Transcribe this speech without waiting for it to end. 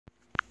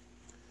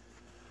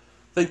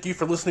Thank you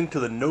for listening to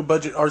the No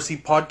Budget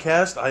RC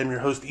Podcast. I am your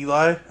host,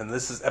 Eli, and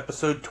this is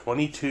episode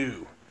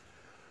 22.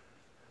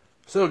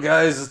 So,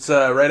 guys, it's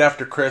right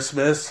after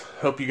Christmas.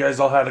 Hope you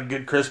guys all had a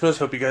good Christmas.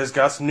 Hope you guys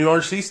got some new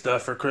RC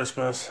stuff for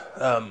Christmas.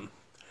 So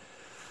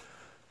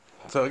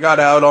I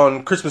got out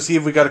on Christmas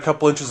Eve. We got a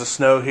couple inches of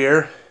snow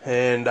here,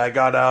 and I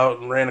got out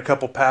and ran a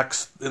couple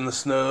packs in the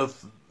snow,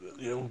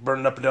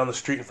 burning up and down the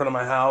street in front of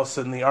my house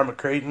in the Arma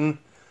Creighton.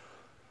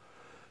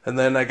 And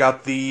then I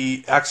got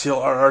the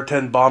Axial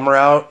RR10 bomber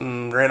out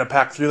and ran a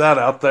pack through that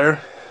out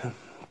there.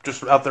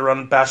 Just out there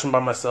running, bashing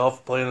by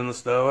myself, playing in the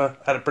snow. I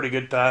had a pretty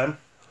good time.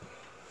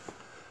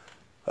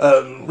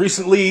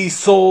 Recently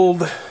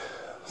sold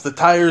the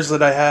tires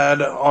that I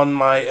had on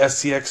my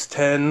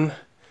SCX10.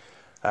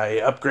 I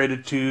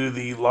upgraded to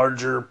the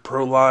larger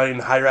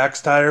Proline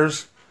Hyrax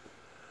tires.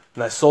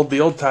 And I sold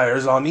the old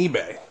tires on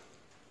eBay.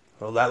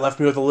 Well, that left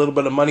me with a little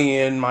bit of money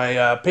in my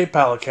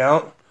PayPal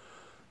account.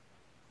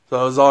 So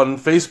I was on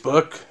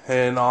Facebook,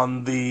 and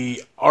on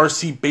the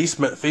RC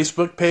Basement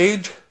Facebook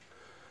page,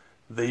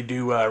 they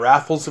do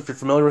raffles, if you're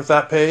familiar with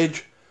that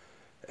page.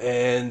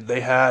 And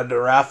they had a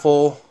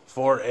raffle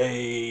for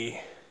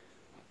a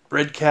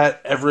Red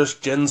Cat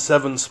Everest Gen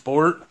 7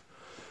 Sport.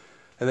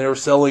 And they were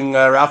selling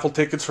raffle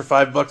tickets for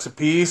 $5 a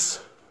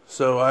piece.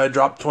 So I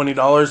dropped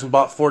 $20 and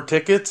bought 4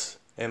 tickets.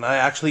 And I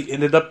actually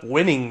ended up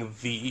winning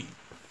the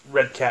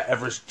Red Cat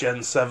Everest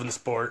Gen 7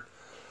 Sport.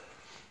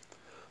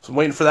 So I'm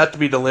waiting for that to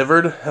be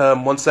delivered.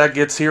 Once that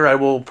gets here, I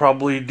will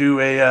probably do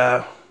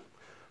a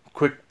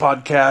quick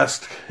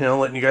podcast,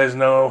 letting you guys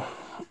know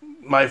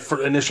my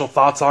initial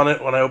thoughts on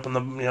it when I open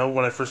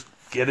when I first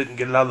get it and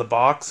get it out of the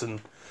box,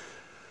 and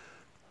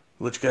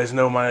let you guys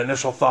know my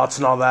initial thoughts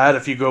and all that.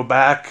 If you go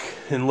back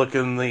and look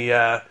in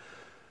the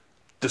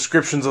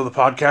descriptions of the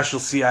podcast,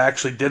 you'll see I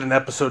actually did an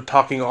episode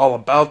talking all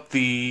about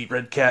the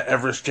Red Cat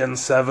Everest Gen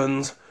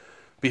 7s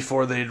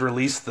before they'd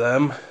released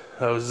them.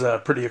 I was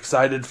pretty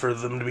excited for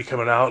them to be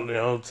coming out.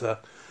 It's a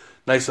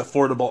nice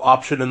affordable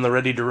option in the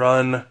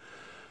ready-to-run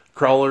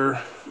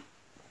crawler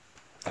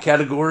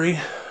category.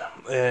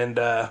 And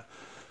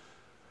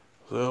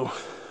so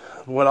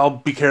what I'll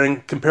be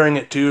comparing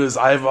it to is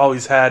I've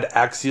always had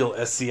Axial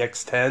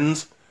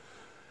SCX10s.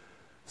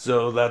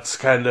 So that's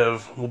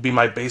will be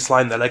my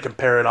baseline that I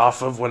compare it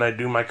off of when I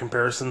do my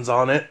comparisons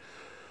on it.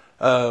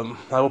 I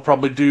will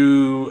probably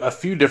do a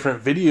few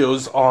different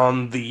videos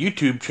on the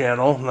YouTube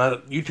channel.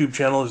 That YouTube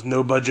channel is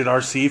No Budget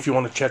RC if you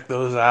want to check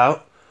those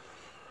out.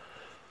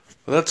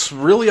 That's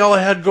really all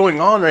I had going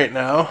on right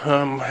now.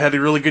 Had a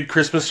really good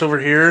Christmas over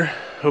here.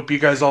 Hope you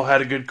guys all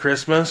had a good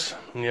Christmas.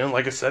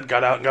 Like I said,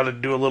 got out and got to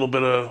do a little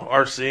bit of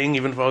RCing,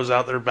 even if I was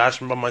out there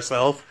bashing by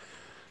myself.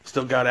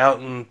 Still got out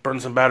and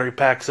burned some battery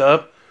packs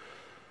up.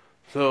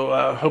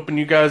 So, hoping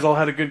you guys all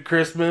had a good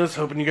Christmas.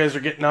 Hoping you guys are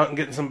getting out and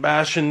getting some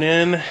bashing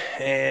in.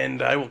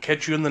 And I will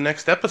catch you in the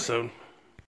next episode.